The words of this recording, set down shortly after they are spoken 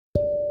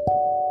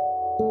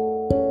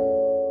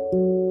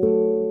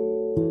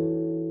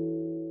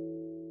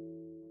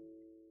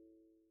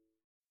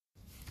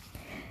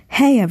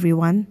Hey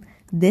everyone,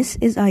 this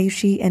is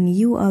Ayushi and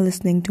you are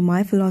listening to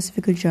my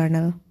philosophical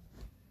journal.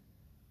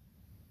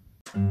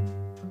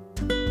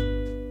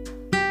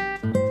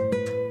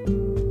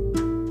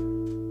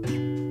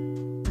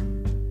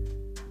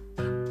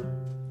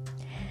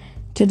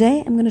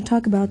 Today I'm going to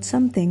talk about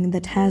something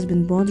that has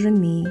been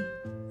bothering me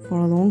for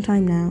a long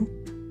time now.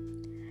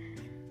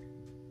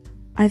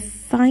 I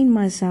find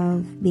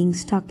myself being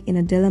stuck in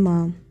a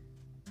dilemma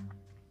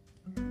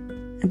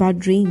about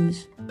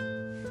dreams.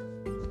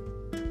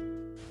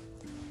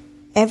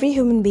 Every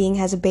human being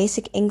has a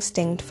basic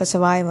instinct for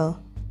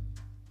survival.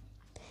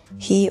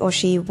 He or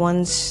she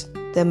wants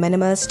the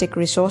minimalistic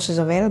resources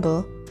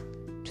available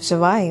to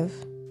survive.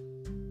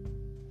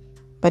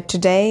 But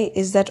today,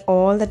 is that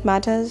all that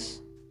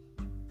matters?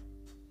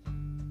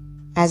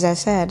 As I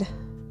said,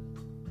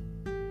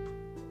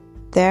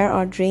 there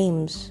are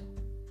dreams.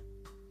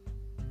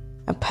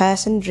 A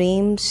person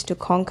dreams to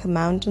conquer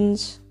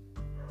mountains,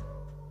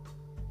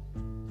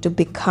 to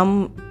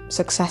become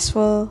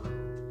successful,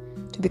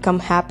 to become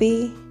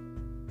happy.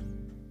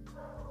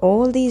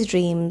 All these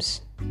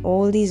dreams,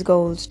 all these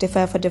goals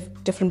differ for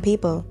different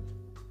people.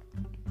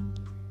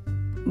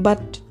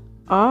 But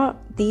are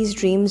these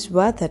dreams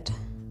worth it?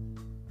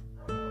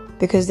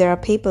 Because there are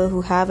people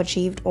who have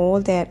achieved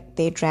all that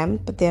they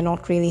dreamt, but they're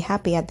not really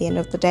happy at the end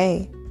of the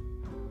day.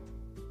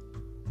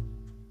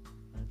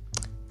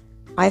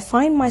 I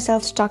find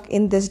myself stuck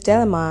in this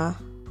dilemma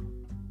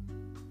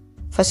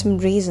for some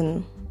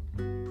reason.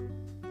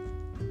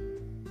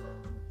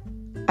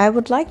 I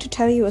would like to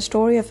tell you a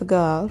story of a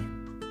girl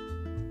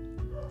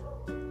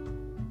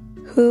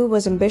who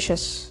was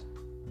ambitious,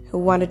 who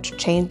wanted to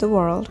change the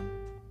world,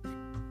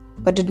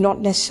 but did not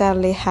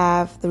necessarily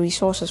have the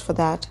resources for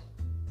that.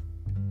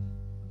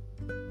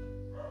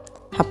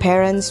 Her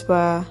parents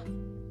were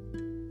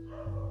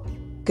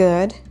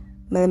good,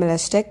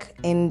 minimalistic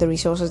in the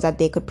resources that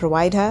they could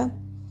provide her,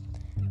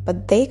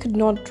 but they could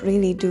not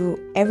really do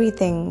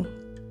everything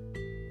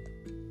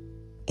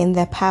in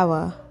their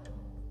power.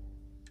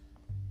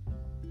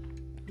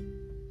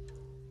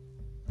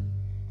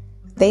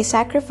 They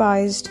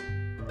sacrificed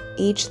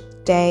each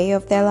day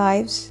of their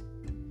lives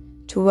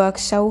to work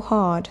so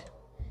hard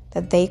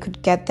that they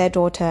could get their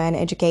daughter an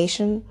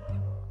education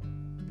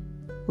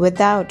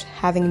without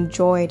having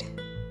enjoyed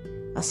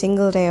a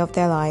single day of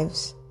their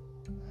lives.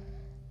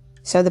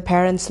 So the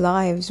parents'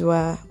 lives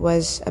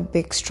was a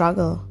big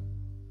struggle.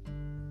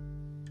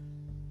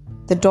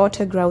 The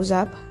daughter grows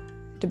up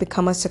to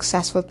become a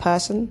successful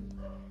person.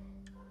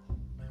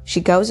 She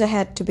goes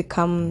ahead to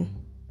become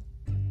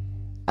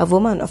a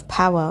woman of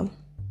power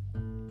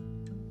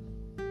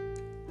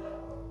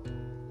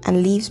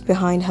and leaves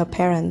behind her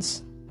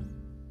parents.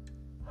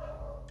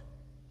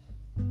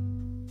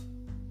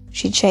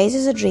 She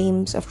chases her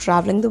dreams of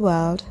traveling the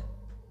world,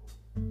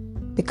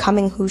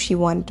 becoming who she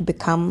wanted to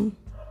become,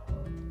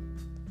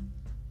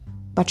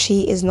 but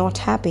she is not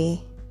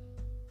happy.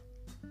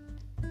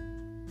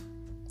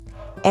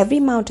 Every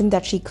mountain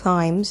that she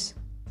climbs,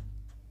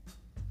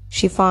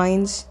 she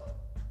finds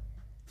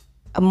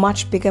a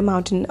much bigger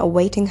mountain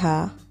awaiting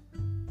her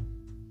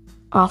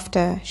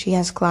after she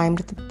has climbed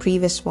the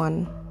previous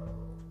one.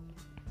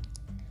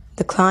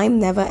 The climb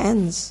never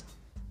ends.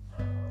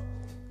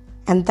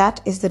 And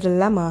that is the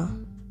dilemma.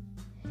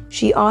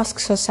 She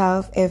asks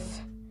herself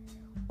if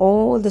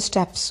all the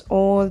steps,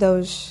 all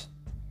those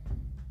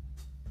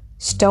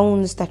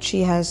stones that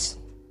she has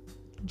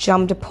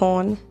jumped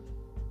upon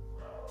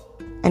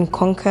and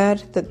conquered,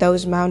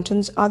 those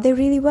mountains, are they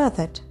really worth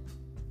it?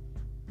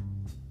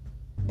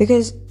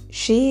 Because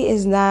she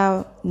is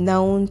now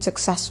known,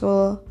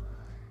 successful,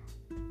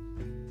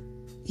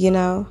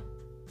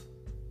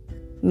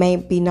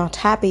 maybe not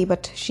happy,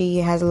 but she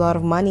has a lot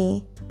of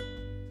money.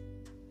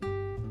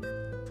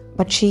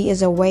 But she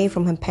is away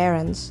from her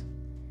parents,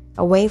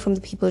 away from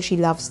the people she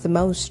loves the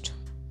most.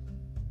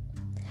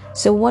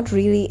 So what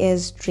really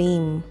is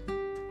dream?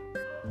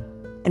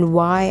 And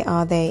why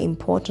are they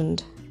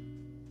important?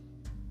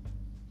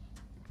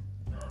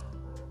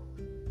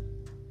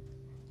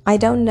 I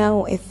don't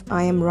know if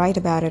I am right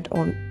about it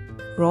or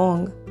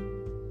wrong.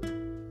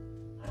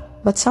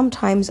 But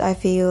sometimes I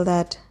feel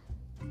that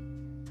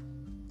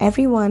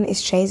everyone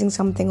is chasing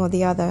something or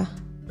the other,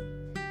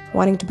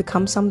 wanting to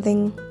become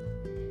something,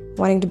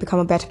 wanting to become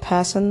a better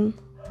person.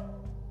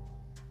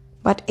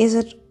 But is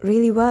it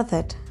really worth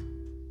it?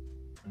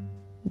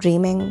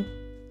 Dreaming,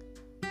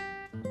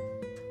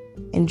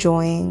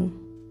 enjoying,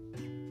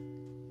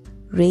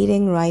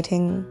 reading,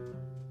 writing.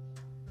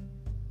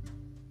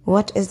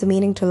 What is the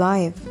meaning to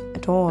life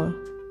at all?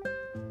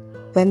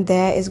 When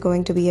there is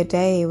going to be a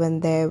day when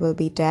there will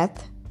be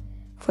death,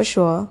 for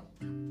sure,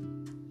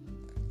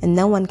 and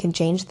no one can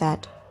change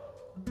that.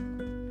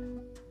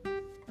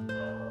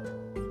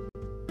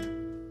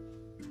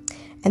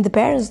 And the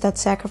parents that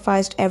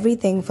sacrificed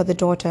everything for the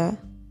daughter,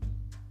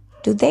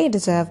 do they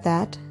deserve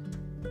that?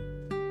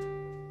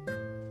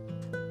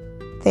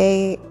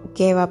 They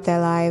gave up their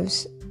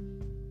lives,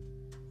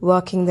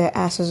 working their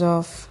asses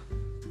off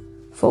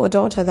for a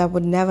daughter that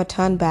would never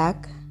turn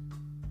back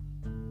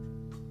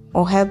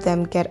or help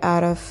them get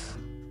out of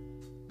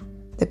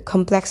the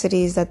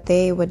complexities that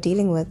they were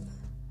dealing with.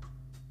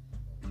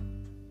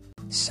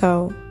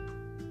 So,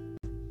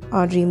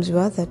 are dreams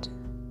worth it?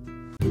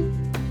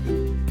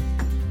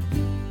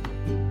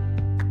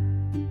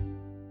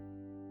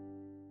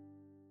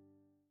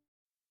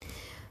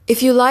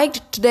 If you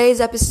liked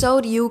today's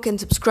episode, you can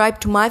subscribe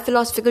to my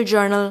philosophical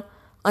journal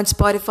on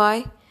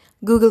Spotify,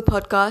 Google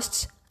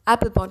Podcasts,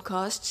 Apple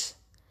Podcasts,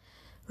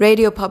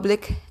 Radio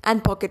Public,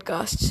 and Pocket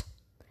Casts.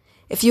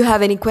 If you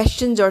have any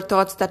questions or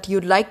thoughts that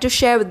you'd like to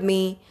share with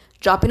me,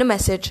 drop in a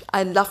message.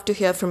 I'd love to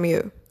hear from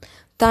you.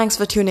 Thanks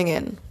for tuning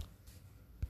in.